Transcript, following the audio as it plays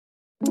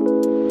Welcome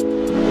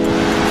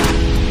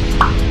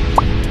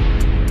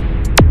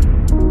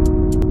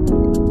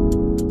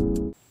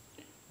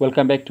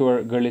back to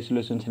our Gwrlwi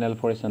Solution channel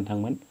for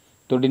Santangman.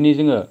 तो दिनै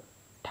जोङो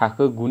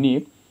थाखो 9 नि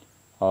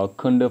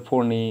खोन्दो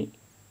 4 नि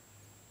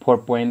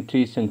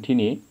 4.3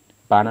 सोंथिनि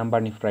 5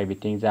 नाम्बारनिफ्राय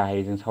बिथिं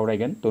जाहाय जों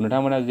सावरायगोन। तो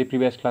नोंथांमोना जुदि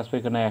प्रिभियास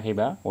क्लासफोरखौ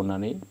नायाखैबा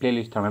अन्नानै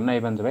प्लेलिस्ट थांनानै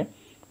नायबानो जाबाय।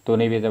 तो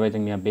नैबे जाबाय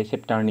जोंनिया बे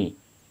चैप्टारनि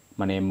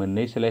माने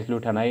मोननै सोलायस्लु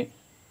थानाय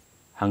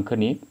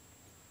हांखोनि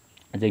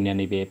जोंनिया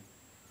नैबे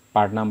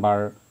पार्ट नाम्बार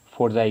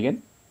 4 जाहैगोन।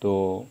 तो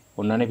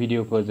अन्नानै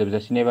भिडिअखौ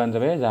जोबजासिम नायबानो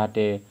जाबाय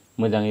जाहाथे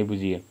मोजाङै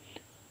बुजियो।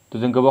 तो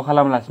जों गोबाव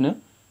खालामालासिनो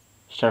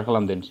स्टार्ट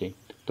खालामदोनसै।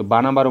 तो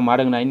 5 नाम्बाराव मा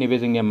दंनाय नैबे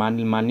जोंनिया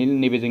मानि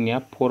नैबे जोंनिया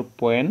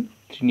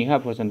 4.3 नि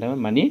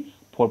 % मानि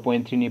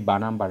 4.3 नि 5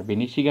 नाम्बार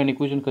बेनि सिगांनि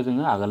कुइसनखौ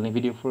जोङो आगोलनि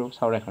भिडिअफोराव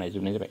सावरायखानाय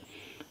जोबनाय जाबाय।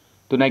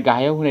 तो नाय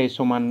गाहायाव होनाय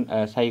समान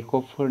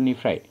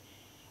सायख'फोरनिफ्राय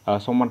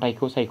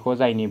समानथायखौ सायख'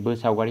 जायनि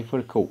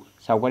सावगारिफोरखौ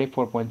सावगारि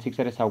 4.6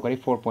 आरो सावगारि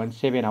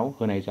 4.7 आव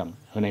होनाय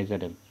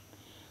जादों।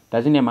 दा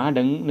जोंनिया मा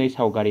होदों नै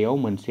सावगारियाव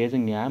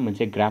जोंनिया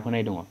मोनसे ग्राफ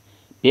होनाय दङ।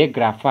 बे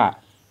ग्राफआ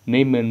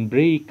नै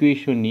मोनब्रै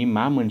इकुवेशननि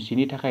मा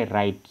मोनसेनि थाखाय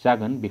राइट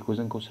जागोन बेखौ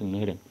जोंखौ सोंनो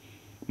होदों।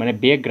 माने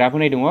बे ग्राफ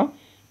होनाय दङ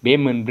बे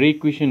मोनब्रै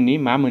इकुवेशननि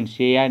मा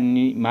मोनसेया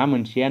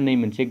नै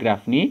मोनसे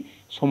ग्राफनि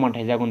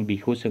समानथाय जागोन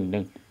बेखौ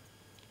सोंदों।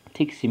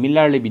 थिग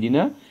सिमिलारलि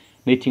बिदिनो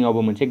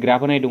नैथिङावबो मोनसे ग्राफ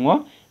होनाय दङ।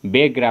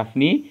 बे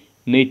ग्राफनि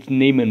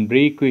नै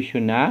मोनब्रै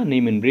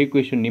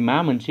इकुवेशननि मा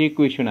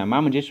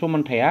मोनसे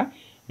समानथाया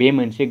बे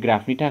मोनसे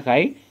ग्राफनि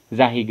थाखाय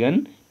जाहैगोन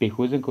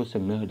बेखौ जोंखौ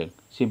सोंनो होदों।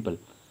 सिम्पल।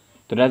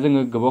 तो दा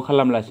जोङो गोबाव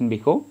खालामलासिनो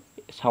बेखौ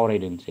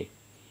सावरायदोंसै।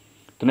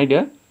 तो नायदो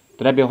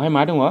दा बेवहाय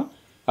मा दङ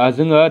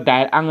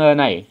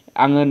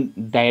आङो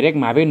डाइरेक्ट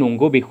माबे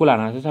नंगौ बेखौ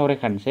लानानैसो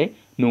सावरायखानोसै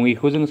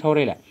नङैखौ जों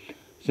सावरायला।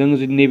 जों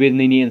जुदि नैबे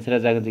नैनि एन्सारा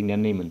जागोन जोंनिया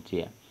नै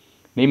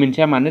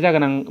मोनसेया मानो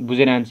जागोन आं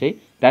बुजायना होनसै।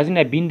 दा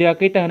जोंना बिन्दोआ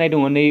खैथा होनाय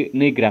दङ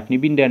नै ग्राफनि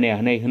बिन्दो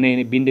होनाय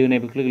बिन्दो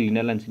होनायफोरखौ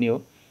लिरना लानोसै नैयाव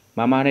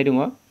मा होनाय दङ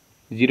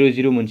 0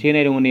 0 मोनसे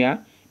होनाय दङ नैया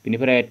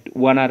बेनिफ्राय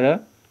 1 आरो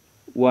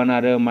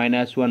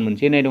 -1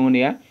 मोनसे होनाय दङ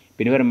नैया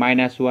बेनिफ्राय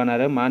 -1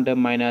 आरो मा होनदों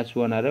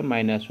 -1 आरो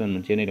 -1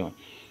 मोनसे होनाय दङ।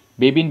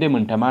 बे बिन्दो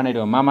मोनथामा होनाय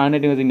दङ मा होनाय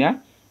दङ जोंनिया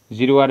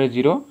 0 आरो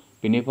 0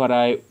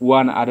 बेनिफ्राय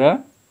 1 आरो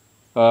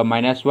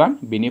 -1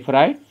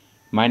 बेनिफ्राय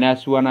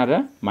 -1 आरो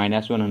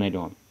 -1 होनाय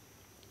दङ।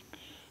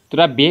 तो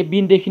दा बे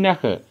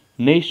बिन्दोखिनाखौ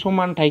नै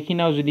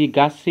समानथायखिनाव जुदि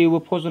गासैबो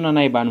फजना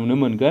नायबा नुनो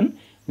मोनगोन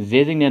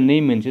जे जोंनिया नै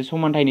मोनसे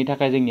समानथायनि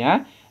थाखाय जोंनिया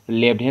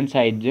लेफ्ट हेन्ड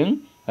साइडजों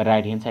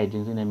राइट हेन्ड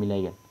साइडजों जोंना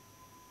मिलायगोन।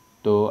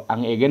 तो आं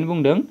एगेन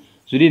बुंदों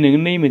जुदि नों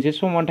नै मोनसे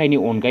समानथायनि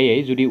अनगायै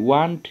जुदि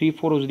 1 3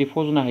 4 आव जुदि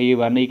फजना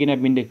होयोबा नैखिना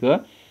बिन्दोखौ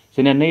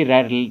जोंना नै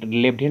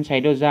लेफ्ट हेन्ड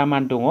साइडआव जा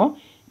मान दङ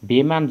बे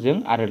मानजों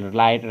आरो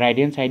राइट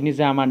हेन्ड साइडनि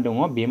जा मान दङ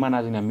बे माना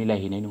जोंना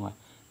मिलायहैनाय नङा।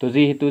 तो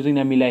जिहेतु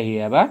जोंना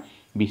मिलायहैयाबा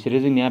बिसोरो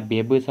जोंनिया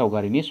बे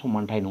सावगारिनि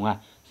समानथाय नङा।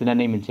 जोंना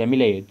नै मोनसेया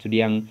मिलायो। जुदि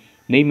आं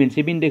नै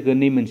मोनसे बिन्दोखौ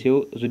नै मोनसेयाव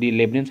जुदि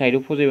लेफ्ट हेन्ड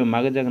साइडआव फजायोबा मा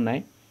जागोन नाय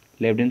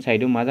लेफ्ट हेन्ड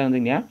साइडआव मा जागोन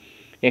जोंनिया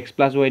x +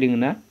 y दङ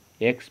ना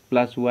x +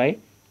 y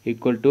 =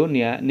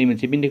 नै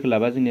मोनसे बिन्दोखौ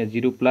लाबा जोंनिया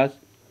 0 +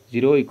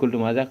 0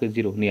 मा जाखो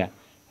 0 नैया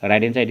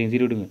राइट हेन्ड साइडजों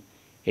 0 दङ।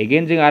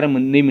 एगेन जों आरो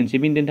नै मोनसे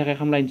बिन्दोनि थाखाय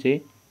खालामलायनोसै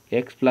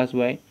x +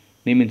 y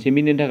नै मोनसे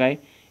बिन्दोनि थाखाय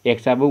x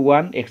आबो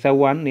 1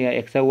 नैया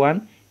x आ 1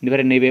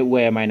 बेनिफ्राय नैबे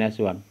y आ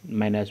 -1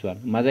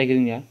 मा जाहैगोन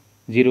जोंनिया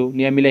 0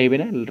 नैया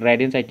मिलायहैबायना राइट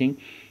हेन्ड साइडथिं।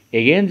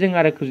 एगेन जों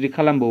आरो जुदि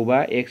खालामबावोबा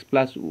x +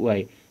 y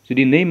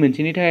जुदि नै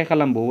मोनसेनि थाखाय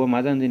खालामबावोबा मा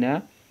जागोन जोंना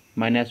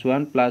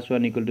 -1 +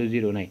 1 =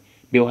 0 नाय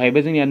बेवहायबो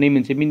जोंनिया नै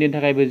मोनसे बिन्दोनि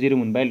थाखायबो 0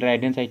 मोनबाय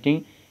राइट हेन्ड साइडथिं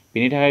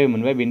बेनि थाखायबो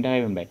मोनबाय बेनि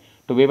थाखायबो मोनबाय।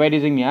 तो बेबायदि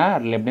जोंनिया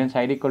left hand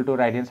side =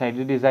 right hand side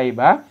जुदि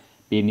जायोबा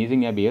बेनि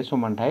जोंनिया बेयो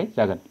समानथाय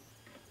जागोन।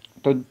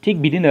 तो थिग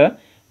बिदिनो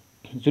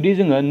जुदि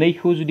जोङो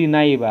नैखौ जुदि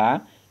नायोबा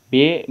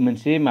बे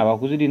मोनसे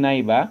माबाखौ जुदि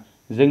नायोबा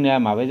जोंनिया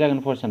माबा जागोन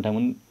फर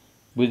सानथामोन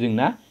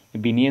बुजिदोंना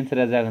बिनि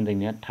एन्सारा जागोन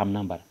जोंनिया 3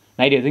 नाम्बार।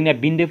 नायदो जोंनिया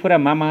बिन्दोफोरा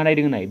मा होनाय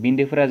दङ नाय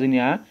बिन्दोफोरा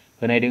जोंनिया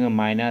होनाय दङ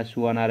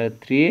 -1 आरो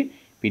 3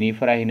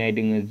 बिनिफ्राय होनाय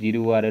दङ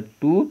 0 आरो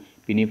 2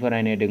 बिनिफ्राय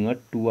होनाय दङ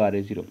 2 आरो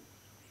 0।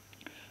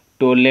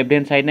 तो लेफ्ट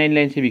हेन्ड साइड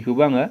नायलायनोसै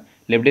बेखौबो आङो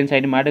लेफ्ट हेन्ड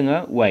साइड मा दङ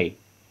y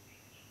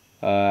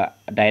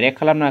डाइरेक्ट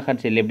खालामना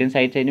खानसै लेफ्ट हेन्ड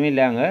साइडनि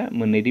मिलाय आङो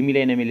मोननैदों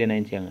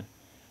मिलायनायनोसै आङो।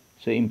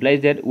 सो इमप्लाइज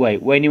दैट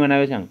y नि माना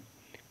बेसेबां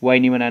y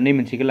नि माना नै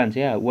मोनसेखौ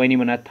लानोसै y नि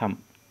माना 3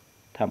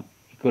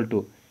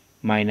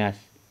 =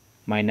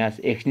 माइनास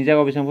x नि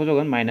जायगायाव बेसेबां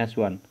फजगोन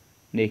 -1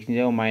 x नि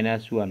जायगायाव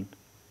 -1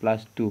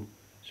 + 2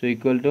 सो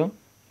 =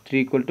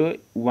 3 =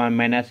 1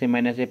 -a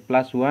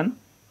 +1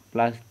 +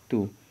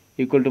 2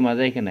 = मा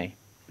जाहैखो नाय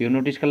बेयाव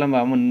नटिस खालामबा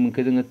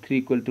मोनखो जोङो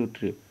 3 =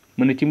 3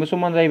 मोननैथिंबो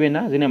समान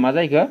जाहैबायना जोंनिया मा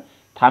जाहैखो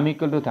 3 =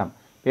 3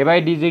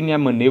 बेबायदि जोंनिया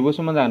मोननैबो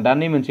समान जागोन। दा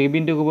नै मोनसे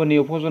बिन्दोखौबो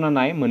नैयाव फजना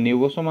नाय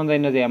मोननैबो समान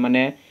जायोना जाया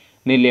माने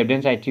नै लेफ्ट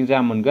हेन्ड साइडथिं जा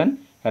मोनगोन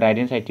राइट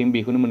हेन्ड साइडथिं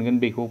बेखौनो मोनगोन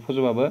बेखौ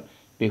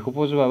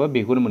फजबाबो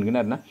बेखौनो मोनगोन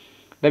आरोना।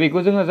 दा बेखौ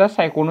जोङो जास्ट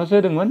सायख'नोसो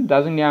होदोंमोन दा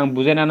जोंनिया आं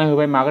बुजायनानै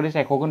होबाय माबोरै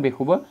सायख'गोन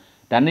बेखौबो।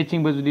 दा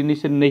नैथिंबो जुदि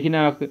नोंसोर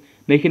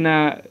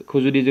नैखिनाखौ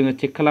जुदि जोङो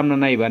चेक खालामना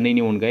नायोबा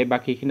नैनि अनगायै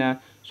बाखिखिना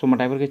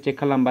समानथायफोरखौ चेक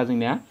खालामबा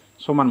जोंनिया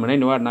समान मोननाय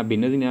नङा आरोना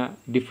बेनो जोंनिया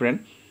डिफारेन्ट।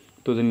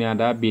 तो जोंनिया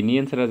दा बेनि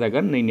एन्सारा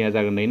जागोन नैनिया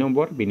जागोन 2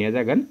 नम्बर बेनिया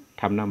जागोन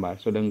 3 नम्बर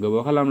स' जों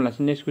गोबाव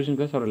खालामालासिनो नेक्स्ट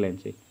कुइसनखौ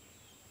सावरायलायनोसै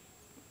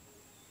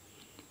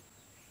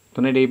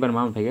तो नायदो एबार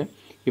मा मोनफैगोन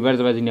एबार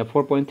जाबाय जोंनिया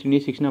 4.3 नि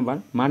 6 नम्बर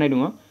मा होनाय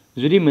दङ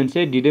जुदि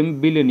मोनसे दिदोम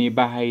बिलोनि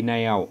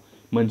बाहायनायाव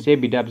मोनसे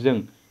बिदाबजों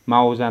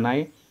मावजानाय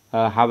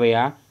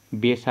हाबाया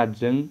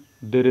बेसादजों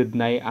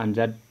दोरोदनाय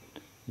आनजाद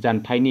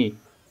जानथायनि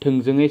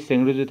थोंजोङै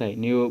स्रें रुजुथाय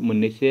नि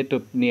मोननैसो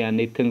टपनिया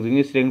नै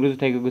थोंजोङै स्रें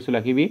रुजुथायखौ गोसो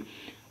लाखिबि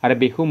आरो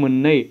बेखौ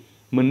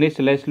मोननै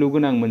सोलायस्लु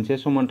गोनां मोनसे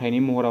समानथायनि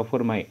महराव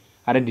फोरमाय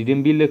आरो दिदोम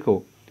बिलोखौ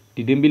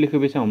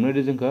बेसेबां हमनो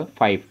होदो जोंखौ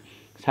 5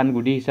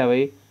 सानगुदि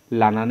हिसाबै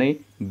लानानै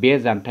बे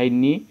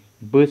जानथायनि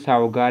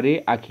बोसावगारि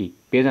आखि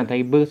बे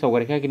जानथायनि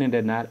बोसावगारिखौ आखिनो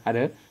होदों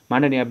आरो मा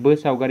होनो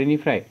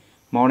बोसावगारिनिफ्राय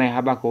मावनाय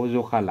हाबाखौ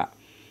जखा ला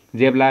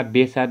जेब्ला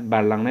बेसाद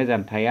बारलांनाय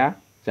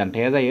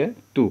जानथाया जायो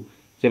 2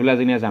 जेब्ला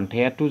जोंनिया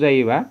जानथाया 2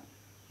 जायोबा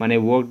माने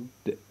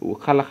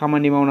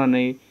खामानि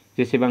मावनानै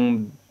जेसेबां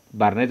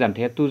बारनाय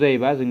जानथाया 2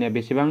 जायोबा जोंनिया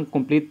बेसेबां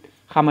कमप्लिट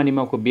खामानि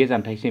मावखो बे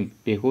जानथायसिम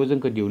बेखौ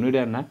जोंखौ दिहुननो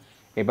होदों आरोना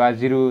एबा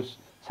 0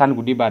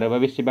 सानगुदि बारोबा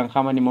बेसेबां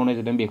खामानि मावनाय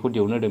जादों बेखौ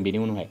दिहुननो होदों बेनि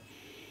उनावहाय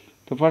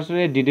तो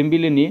फार्स्टली दिदोम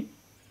बिलोनि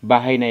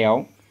बाहायनायाव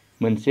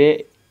मोनसे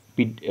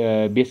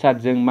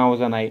बेसादजों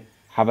मावजानाय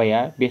हाबाया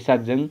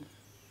बेसादजों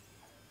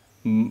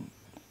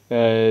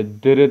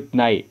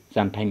दोरोदनाय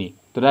जानथायनि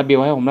तो दा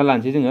बेवहाय हमना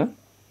लानोसै जोङो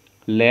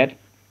लेट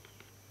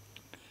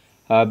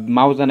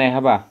मावजानाय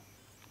हाबा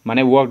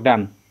माने वर्क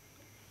डान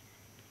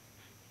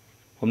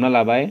हमना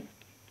लाबाय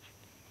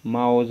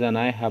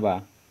मावजानाय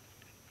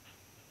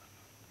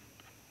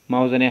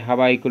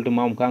हाबा इक्वल टू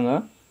मा हमखो आङो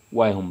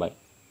y हमबाय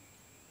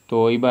तो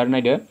एबार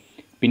नायदो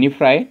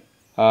बिनिफ्राय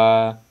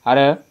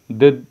आरो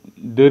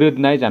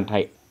दोरोदनाय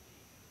जानथाय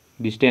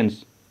डिस्टेंस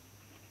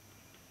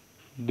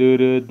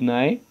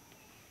दोरोदनाय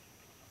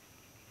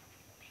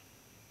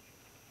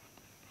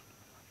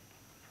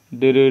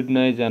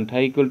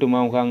जानथाय इक्वल टू मा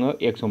हमखो आङो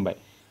x हमबाय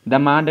दा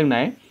मा होनदों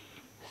नाय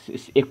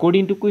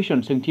एकर्डिं टू कुइसन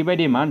सोंथि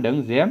बायदि मा होनदों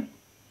जे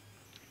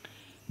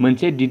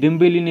मोनसे दिदोम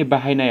बिलोनि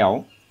बाहायनायाव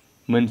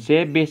मोनसे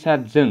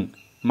बेसादजों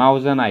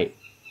मावजानाय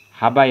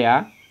हाबाया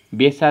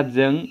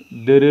बेसादजों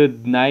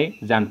दोरोदनाय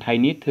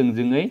जानथायनि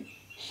थोंजोङै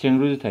स्रें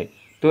रुजुथाय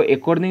तो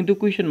एकर्डिं टू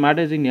कुइसन मा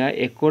होदों जोंनिया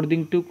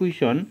एकर्डिं टू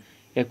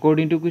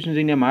कुइसन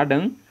जोंनिया मा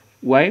होदों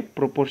y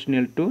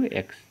प्रपोर्शनेल टू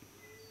x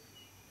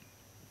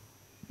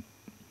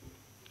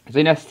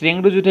जोंनिया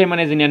स्रें रुजुथाय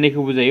माने जोंनिया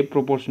नैखौ बुजायो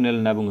प्रपोर्शनेल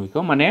होनना बुङो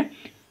बेखौ माने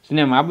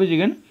जोंनिया मा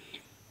बुजिगोन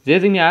जे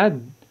जोंनिया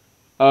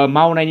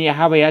मावनायनि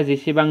हाबाया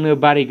जेसेबांनो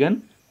बारायगोन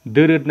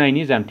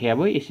दोरोदनायनि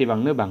जानथायाबो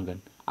एसेबांनो बांगोन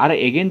आरो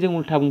एगेन जों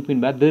उल्था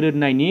बुंफिनबा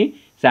दोरोदनायनि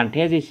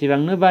जानथाया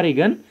जेसेबांनो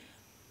बारायगोन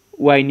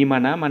y नि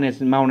माना माने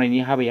मावनायनि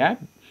हाबाया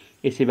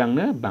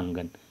एसेबांनो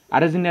बांगोन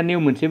आरो जोंनिया नेव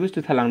मोनसे बुस्थु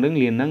थालांदों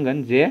लिरनांगोन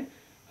जे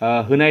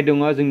होनाय दङ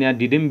जोंनिया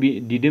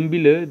दिदोम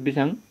बिलो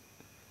बेसां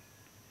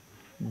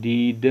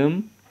दिदोम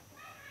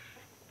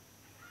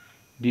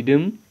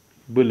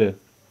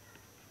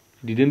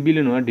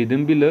बिलो नङा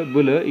दिदोम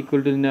बोलो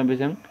इक्वल टू जोंना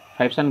बेसां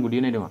 5 सानगुदि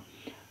होनाय दङ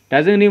दा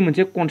जों नै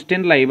मोनसे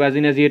कनस्टेन्ट लायोबा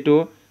जोंना जिहेतु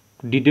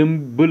दिदोम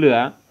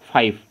बोलोआ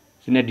 5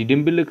 जोंना दिदोम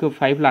बिलोखौ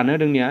 5 लानो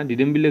होदोंनिया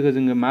दिदोम बिलोखौ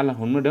जोङो मा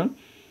हमनो होदों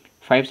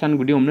 5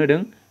 सानगुदि हमनो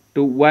होदों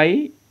तो y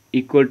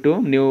इक्वल टू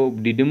नेव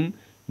दिदोम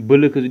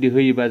बोलोखौ जुदि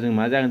होयोबा जों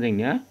मा जागोन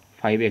जोंनिया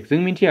 5x जों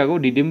मिथिखागौ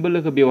दिदोम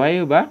बोलोखौ बेवहाय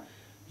होबा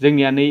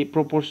जोंनिया नै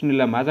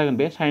प्रपोर्शनेला मा जागोन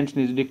बे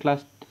साइन्सनि जुदि क्लास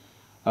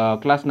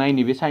 9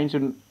 नि बे साइन्स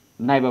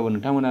नायबाबो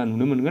नोंथांमोना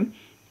नुनो मोनगोन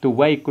तो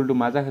y इक्वल टू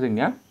मा जाखो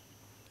जोंनिया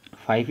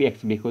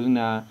 5x बेखौ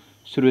जोंना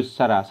सुरुज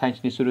सारा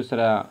साइन्सनि सुरुज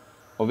सारा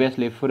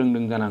अबियसलि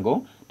फोरोंदों जानांगौ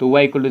तो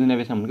y इक्वल टू जोंना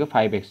बेसेबां मोनखो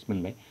 5x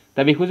मोनबाय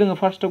दा बेखौ जोङो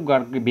फार्स्ट अफ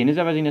बेनो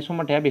जाबाय जोंनिया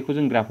समानथाया बेखौ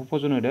जों ग्राफआव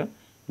फज'नो होदो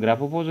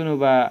ग्राफआव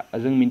फज'नोबा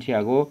जों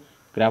मिथिखागौ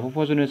ग्राफआव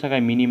फज'नो थाखाय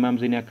मिनिमाम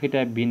जोंनिया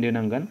खैथा बिन्दो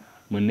नांगोन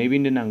मोननै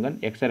बिन्दो नांगोन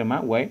x आरो मा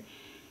y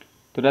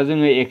तो दा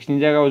जोङो x नि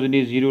जायगायाव जुदि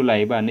 0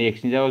 लायोबा नै x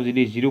नि जायगायाव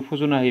जुदि 0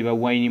 फज'ना होयोबा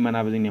y नि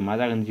मानाबो जोंनिया मा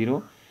जागोन 0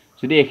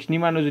 जुदि x नि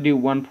मानाव जुदि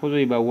 1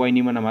 फज'योबा y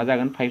नि माना मा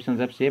जागोन 5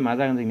 सानजाबसे मा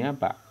जागोन जोंनिया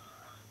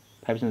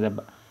 5 सानजाब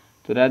 5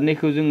 तो दा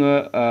नैखौ जोङो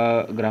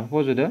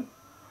ग्राफआव फज'दो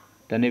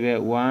दा नैबे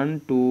 1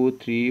 2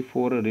 3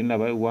 4 ओरैनो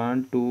लाबाय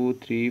 1 2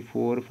 3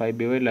 4 5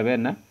 बेबायदि लाबाय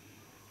आरोना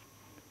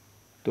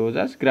तो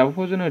जास्ट ग्राफआव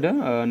फज'नो होदो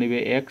नैबे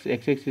x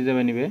एक्सिस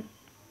जाबाय नैबे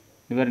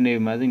नैबे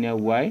मा जोंनिया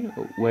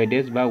y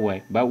डेश बा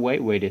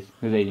y डेश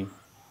होजायो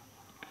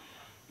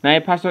नाय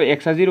फार्स्टआव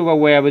x आ 0 बा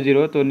y आबो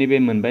 0 तो नैबे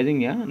मोनबाय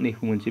जोंनिया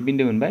नैखौ मोनसे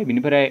बिन्दो मोनबाय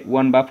बिनिफ्राय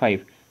 1 बा 5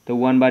 तो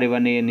 1 बारैबा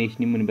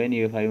नैसिनि मोनबाय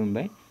नैबे 5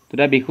 मोनबाय तो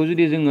दा बेखौ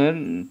जुदि जोङो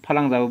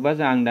फालांजाबोबा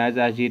आं दा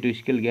जा जिहेतु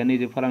स्केल गैया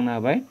नैजों फालांनो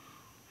हाबाय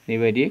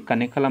बेबायदि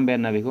कानेक्ट खालामबाय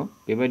आरोना बेखौ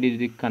बेबायदि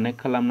जुदि कानेक्ट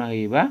खालामना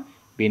होयोबा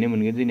बेनो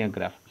मोनगोन जोंनिया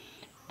ग्राफ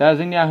दा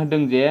जोंनिया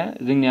होदों जे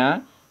जोंनिया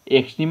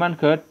x नि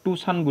मानखौ 2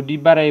 सानगुदि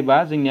बारायबा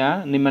जोंनिया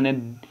माने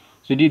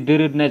जुदि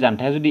दोरोदनाय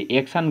जानथाया जुदि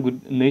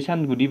 2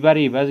 सानगुदि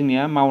बारायोबा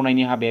जोंनिया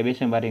मावनायनि हाबाया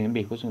बेसेबां बारायगोन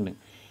बेखौ सोंदों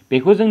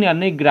बेखौ जोंनिया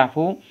नै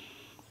ग्राफआव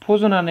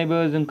फज'नानैबो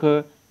जोंखौ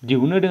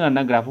दिहुननो होदों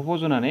आरोना ग्राफआव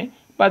फज'नानै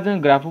बा जों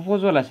ग्राफआव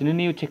फज'आलासिनो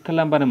नै चेक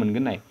खालामबानो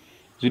मोनगोन नाय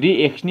जुदि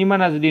x नि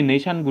माना जुदि 2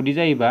 सानगुदि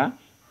जायोबा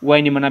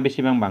y नि माना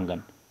बेसेबां बांगोन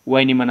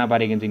y नि माना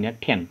बारायगोन जोंनिया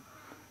 10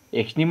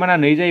 x नि माना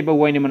 2 जायोबा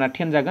y नि माना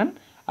 10 जागोन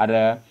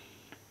आरो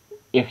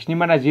x नि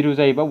माना 0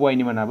 जायोबा y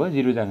नि मानाबो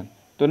 0 जागोन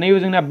त नैबे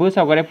जोंना बो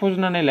सावगारि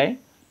फज'ना नायलाय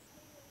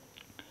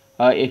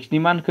x नि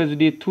मानखौ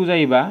जुदि 2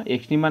 जायोबा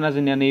x नि माना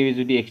जोंनिया नैबे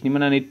जुदि x नि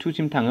माना 2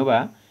 सिम थाङोबा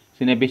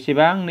जोंनिया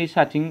बेसेबां नै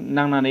साथिं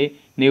नांनानै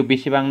नैयाव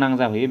बेसेबां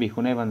नांजाबहैयो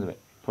बेखौ नायबानो जाबाय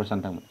फरसान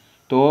थांबाय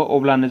त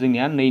अब्लानो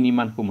जोंनिया 2 नि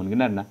मानखौ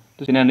मोनगोन आरोना त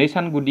जोंनिया 2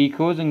 सान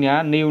गुदिखौ जोंनिया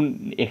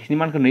x नि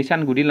मानखौ 2 सान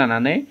गुदि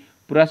लानानै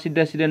पुरा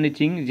सिदा सिदा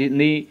नैथिं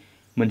नै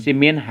मोनसे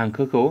मेन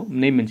हांखोखौ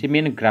नै मोनसे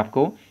मेन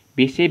ग्राफखौ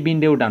बेसे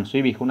बिन्दोआव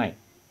दानसयो बेखौ नाय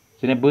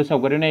जोंनिया बो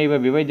सावगारि नायोबा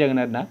बेबायदि जागोन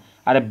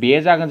आरो बे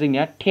जागोन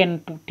जोंनिया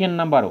 10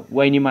 नाम्बाराव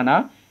y नि माना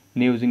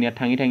नैयाव जोंनिया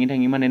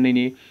थाङै माने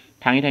नैनि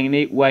थाङै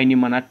नै y नि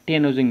माना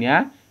 10 आव जोंनिया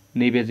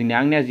नैबे जोंनिया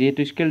आंनिया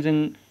जिहेतु स्केलजों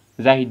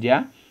जाहैदिया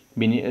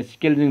बेनि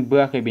स्केलजों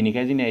बोआखै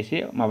बेनिखाय जोंनिया एसे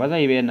माबा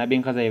जाहैबाय आरोना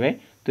बेंखा जाहैबाय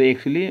त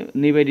एक्चुअली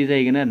नैबायदि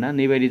जाहैगोन आरोना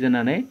नैबायदि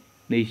जानानै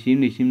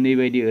नैसिम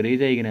नैबायदि ओरै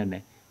जाहैगोन आरो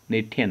नै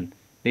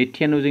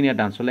 10 आव जोंनिया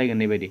दानसलायगोन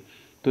नैबायदि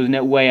त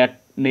जोंनिया y आ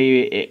नै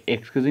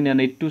x खौ जोंनिया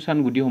नै 2 सान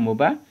गुदि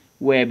हमोबा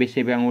y आ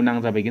बेसेबाङाव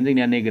नांजाबैगोन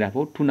जोंनिया नै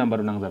ग्राफआव 2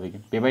 नाम्बाराव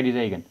नांजाबैगोन बेबायदि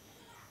जाहैगोन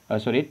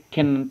सरि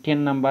 10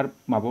 नाम्बार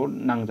माबायाव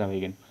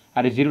नांजाबैगोन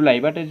आरो 0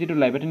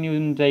 लायोबाथाय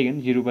निउन जाहैगोन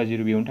 0 बा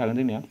 0 बेयावनो थागोन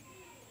जोंनिया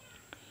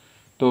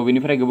त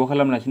बेनिफ्राय गोबाव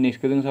खालामनासै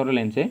नेक्स्टखौ जों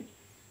सावरायलायनोसै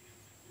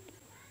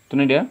त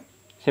नायदो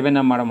 7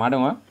 नाम्बाराव मा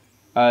दङ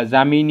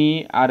जामिनी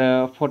आरो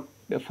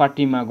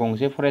फातिमा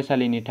गंसे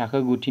फरायसालिनि थाखो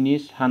गुथिनि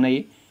सानै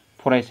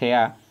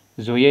फरायसाया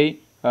जयै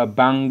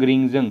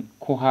बांग्रिंजों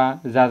खहा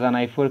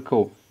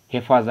जाजानायफोरखौ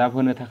हेफाजाब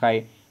होनो थाखाय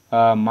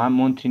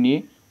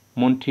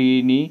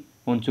मन्थ्रिनि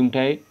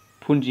अनसुंथाइ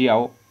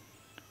फुन्जियाव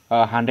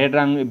 100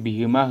 रां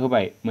बिहोमा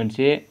होबाय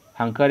मोनसे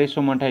हांखोआरि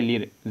समानथाइ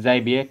लिर जाय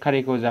बे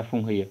खारिखौ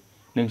जाफुंहोयो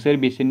नोंसोर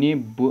बिसोरनि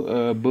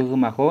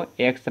बोहोमाखौ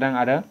x रां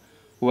आरो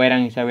y रां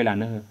हिसाबै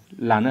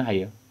लानो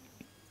हायो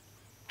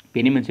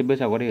बेनि मोनसे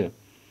बोसावगारि हो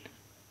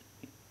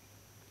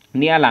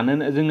निया लानो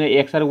जोंनो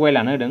x आरो y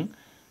लानो होदों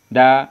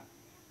दा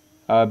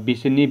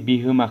बिसोरनि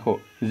बिहोमाखौ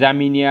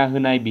जामिनिया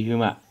होनाय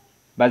बिहोमा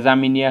बा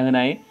जामिनिया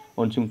होनाय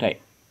अनसुंथाइ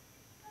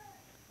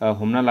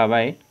हमना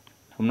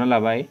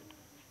लाबाय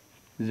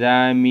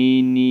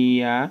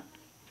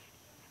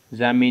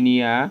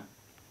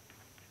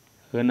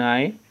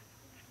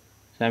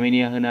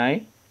जामिनिया होनाय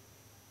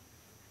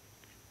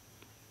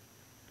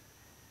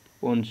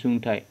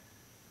अनसुंथाइ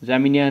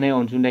जामिनिया होनाय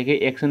अनसुंथाइखौ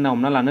x होनना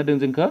हमना लानो होदों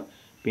जोंखौ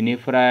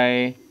बेनिफ्राय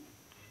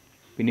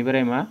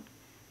मा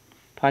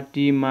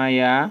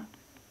फातिमाया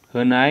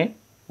होनाय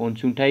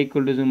अनसुंथाइ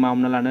इकुवेल टु जों मा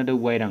हमना लानो होदों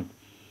y रां त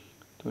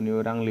नियाव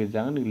रां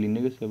लिरजागोन लिरनो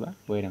गोसोबा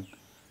y रां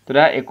त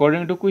दा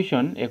एकर्डिं टु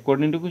कुइसन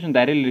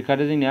डाइरेक्ट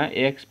लिरखादो जोंनिया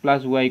x प्लास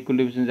y इकुवेल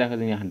टु बेसेबां जाखो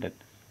जोंनिया 100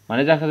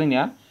 माने जाखो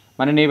जोंनिया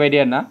माने नैबायदि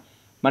आरोना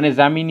माने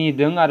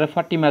जामिनीजों आरो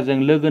फातिमाजों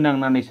लोगो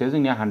नांनानैसो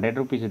जोंनिया 100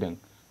 रुपिस होदों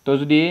त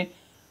जुदि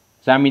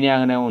जामिनिया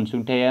होनाय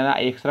अनसुंथाइया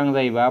x रां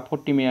जायोबा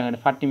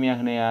फातिमाया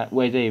होनाया y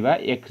जायोबा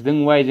x जों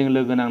y जों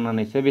लोगो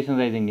नांनानैसो बेसेबां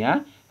जायो जोंनिया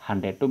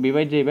 100 त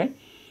बेबायदि जाहैबाय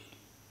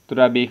त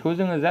दा बेखौ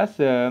जोङो जास्ट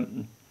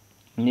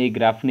नै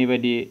ग्राफनि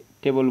बायदि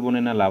टेबल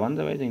बनायना लाबानो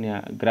जाबाय जोंनिया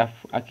ग्राफ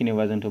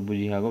आखिनोबा जोंथ'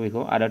 बुजिखागौ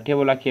बेखौ आरो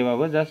टेबल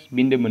आखियाबाबो जास्ट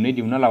बिन्दो मोननै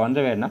दिहुनना लाबानो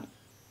जाबाय आरोना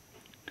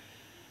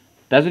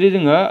दा जुदि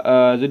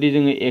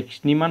जोङो x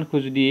नि मानखौ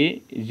जुदि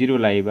 0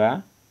 लायोबा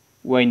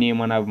y नि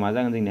मानाबो मा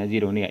जागोन जोंनिया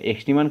 0 निया x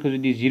नि मानखौ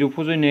जुदि 0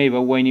 फज'नो होयोबा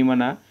y नि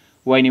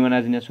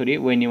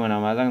माना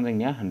मा जागोन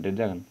जोंनिया 100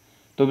 जागोन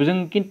त जों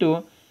खिन्थु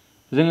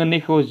जोङो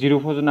नैखौ 0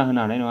 फज'ना होनो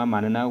हानाय नङा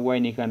मानोना y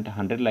निखौ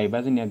 100 लायोबा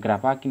जोंनिया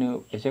ग्राफ आखिनो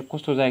एसे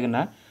खस्थ' जागोन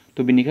ना त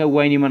बेनिखाय y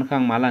नि मानखौ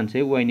आं मा लानोसै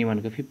y नि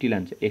मानखौ 50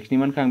 लानोसै x नि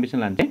मानखौ आं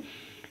बेसेबां लानोसै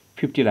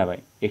 50 लाबाय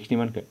x नि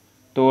मानखौ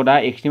त दा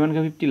x नि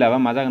मानखौ 50 लाबा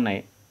मा जागोन नाय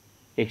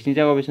x नि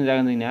जायगायाव बेसेबां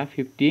जागोन जोंनिया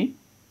 50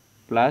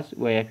 प्लस y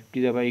आ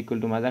 50 जाबाय इकुवेल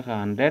टु मा जाखो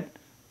 100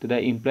 त दा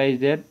इमप्लाइज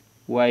दैट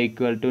y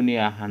इकुवेल टु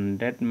निया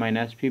 100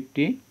 माइनास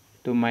 50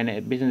 त माइनास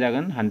बेसेबां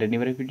जागोन 100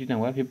 निफ्राय 50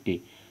 थांबा 50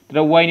 त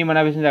दा y नि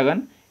माना बेसेबां जागोन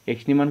x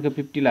नि मानखौ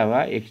 50 लाबा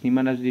x नि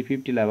माना जुदि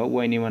 50 लाबा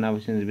y नि माना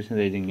बेसेबां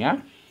जायो जोंनिया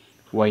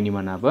y नि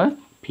मानाबो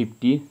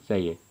 50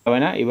 जायो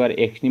जाबायना एबार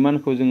x नि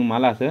मानखौ जों मा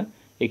लाखो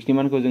x नि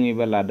मानखौ जों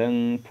एबार लादों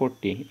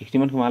 40 x नि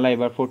मानखौ मा लायो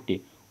एबार 40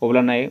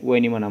 अब्ला नाय y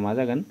नि माना मा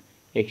जागोन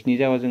x नि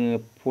जायगायाव जोङो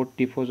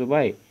 40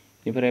 फज'बाय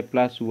बेनिफ्राय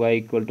प्लास y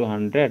इकुवेल टु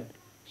 100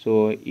 स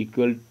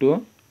equal two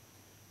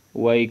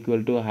y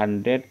equal two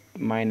 100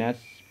 minus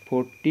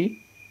 40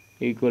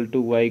 equal two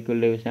y equal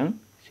two बेसेबां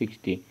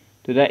 60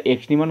 त दा x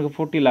नि मानखौ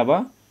 40 लाबा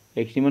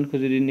x नि मानखौ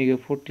जुदि नैखौ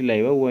 40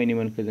 लायोबा y नि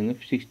मानखौ जोङो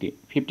 60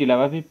 50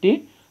 लाबा 50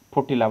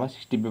 40 लाबा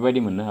 60 बेबायदि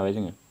मोननो हाबाय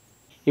जोङो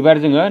एबार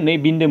जोङो नै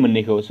बिन्दो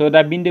मोननैखौ स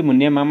दा बिन्दो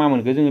मोननैया मा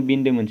मोनखो जोङो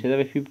बिन्दो मोनसेया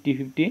जाबाय 50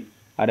 50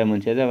 आरो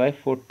मोनसेया जाबाय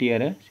 40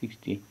 आरो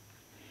 60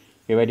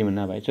 बेबायदि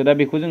मोननो हाबाय स दा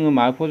बेखौ जोङो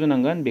मा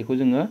फज'नांगोन बेखौ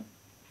जोङो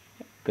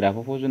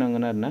ग्राफआव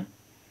फज'नांगोन आरोना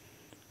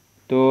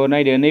त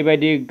नायदो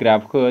नैबायदि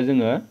ग्राफखौ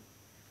जोङो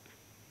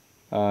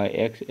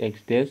x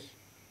डैश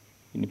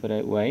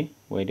बेनिफ्राय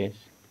y डैश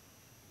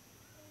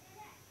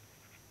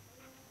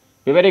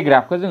बेबायदि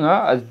ग्राफखौ जोङो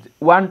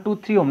 1 2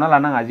 3 हमना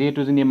लानाङा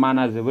जिहेतु जोंनि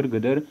माना जोबोर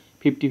गिदिर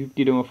 50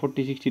 50 दङ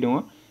 40 60 दङ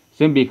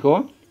जों बेखौ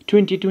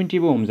 20 20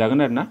 बो हमजागोन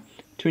आरोना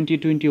 20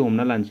 20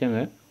 हमना लानोसै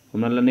आङो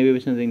हमना ला नैबे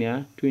बेसेबां जोंनिया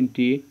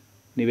 20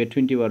 नैबे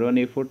 20 बारबा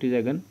नैबे 40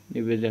 जागोन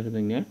नैबे जाखो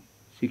जोंनिया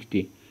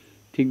 60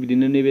 थिग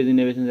बिदिनो नैबे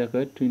जोंनिया बेसेबां जाखो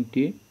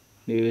 20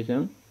 नैबे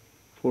बेसेबां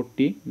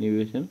 40 नैबे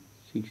बेसेबां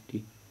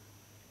 60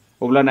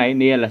 अब्ला नाय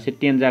नैया लासे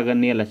 10 जागोन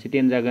नैया लासे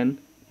 10 जागोन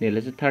नैया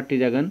लासे 30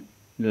 जागोन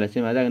नैया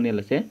लासे मा जागोन नैया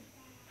लासे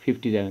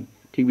 50 जागोन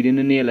थिग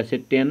बिदिनो नैया लासे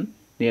 10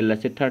 नैया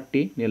लासे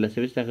 30 नैया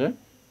लासे बेसे जाखो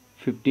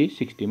 50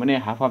 60 माने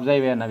हाफ हाफ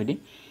जाहैबाय आरोना बिदि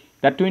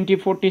दा 20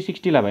 40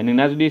 60 लाबाय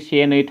नोंना जुदि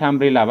 1 2 3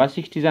 4 लाबा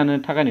 60 जानो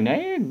थाखाय नोंना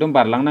एकदम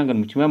बारलांनांगोन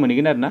मिथिमा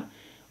मोनहैगोन आरोना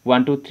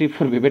 1 2 3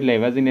 4 बेबायदि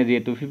लायोबा जोंनिया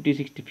जिहेतु 50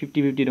 60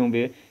 50 50 दं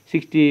बे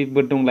 60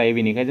 बो दंलायो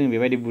बेनिखायनो जों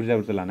बेबायदि बुरजा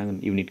बुरजा लानांगोन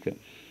इउनिटखौ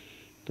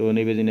थ'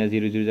 नैबे जोंनिया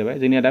 0 0 जाबाय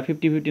जोंनिया दा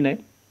 50 50 नाय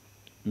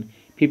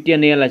 50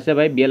 नैया लासे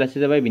जाबाय बेया लासे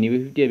जाबाय बिनिबो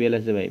 50 बेया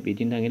लासे जाबाय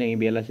बिथिं थाङै थाङै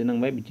बेया लासे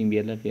नांबाय बिथिं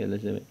बेया लासे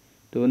जाबाय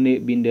थ' नै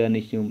बिन्दोआ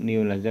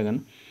नैयाव लासे जागोन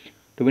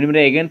थ'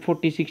 बेनिफ्राय एगेन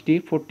 40 60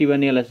 40 बा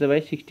नैया लासे जाबाय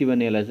 60 बा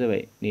नैया लासे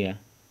जाबाय नैया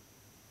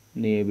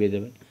बे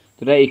जाबाय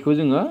थ' दा बेखौ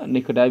जोङो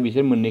नैखौ दा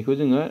बिसोर मोननैखौ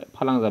जोङो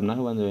फालांजाबना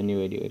होबानो जाबाय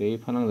नैबायदि ओरै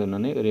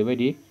फालांजाबनानै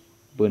ओरैबायदि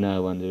बोना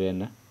होबानो जाबाय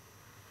आरोना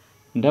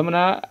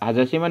नोंथांमोना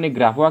हाजासे माने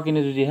ग्राफआव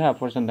आखिनो जुजिहा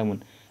फरायसानोंथांमोन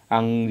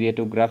आं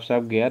जिहेतु ग्राफ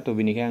साफ गैया थ'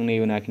 बेनिखायनो आं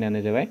नैबे आखिना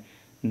होनाय जाबाय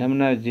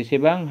नोंथांमोना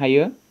जेसेबां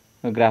हायो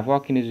ग्राफआव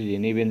आखिनो जुजियो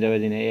नैबेनो जाबाय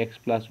जोंनिया x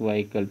 + y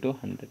 =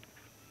 100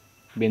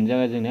 बेनो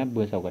जाबाय जोंनिया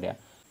ब सावगारिया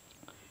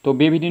थ'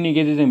 बे भिडिअनि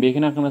गेजेरजों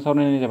बेखिनिखौनो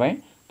सावरायनाय जाबाय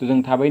थ' जों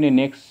थाबैनो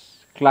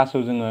नेक्स्ट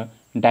क्लासाव जोङो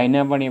 9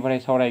 नाम्बारनिफ्राय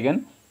सावरायगोन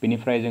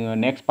बेनिफ्राय जोङो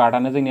नेक्स्ट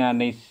पार्टआनो जोंनिया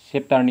नै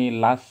चेप्टारनि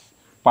लास्ट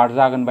पार्ट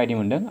जागोन बायदि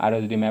मोनदों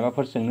आरो जुदि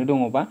माबाफोर सोंनो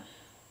दङबा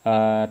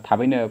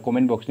थाबैनो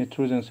कमेन्ट बक्सनि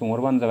थ्रु जों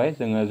सोंहरबानो जाबाय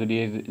जोङो जुदि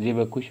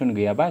जेबो कुइसन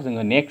गैयाबा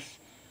जोङो नेक्स्ट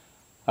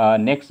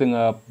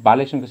जोङो 5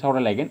 लेसनखौ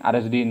सावरायलायगोन आरो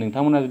जुदि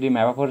नोंथांमोना जुदि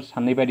माबाफोर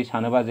साननाय बायदि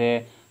सानोबा जे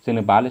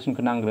जोंनो 5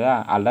 लेसनखौ नांग्रोआ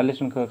आलदा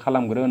लेसनखौ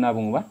खालामग्रो होनना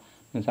बुङोबा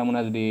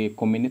नोंथांमोना जुदि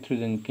कमेन्टनि थ्रु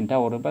जों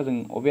खिन्थाहरोबा जों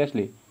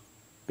अभियासलि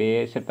बे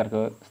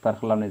चेप्टारखौ स्टार्ट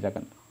खालामनाय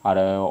जागोन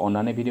आरो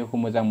अन्नानै भिडिअखौ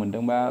मोजां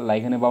मोनदोंबा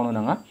लाइक होनो बावनो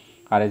नाङा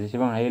आरो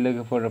जेसेबां हायो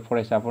लोगोफोर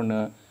फरायसाफोरनो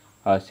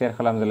शेयार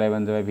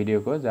खालामलायबानो जाबाय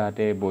भिडिअखौ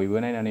जाहाथे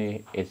बयबो नायनानै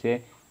एसे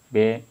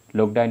बे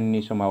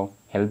लकडाउननि समाव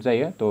हेल्प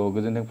जायो थ'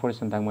 गोजोन्थों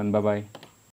फरायसानो थांमोन बाय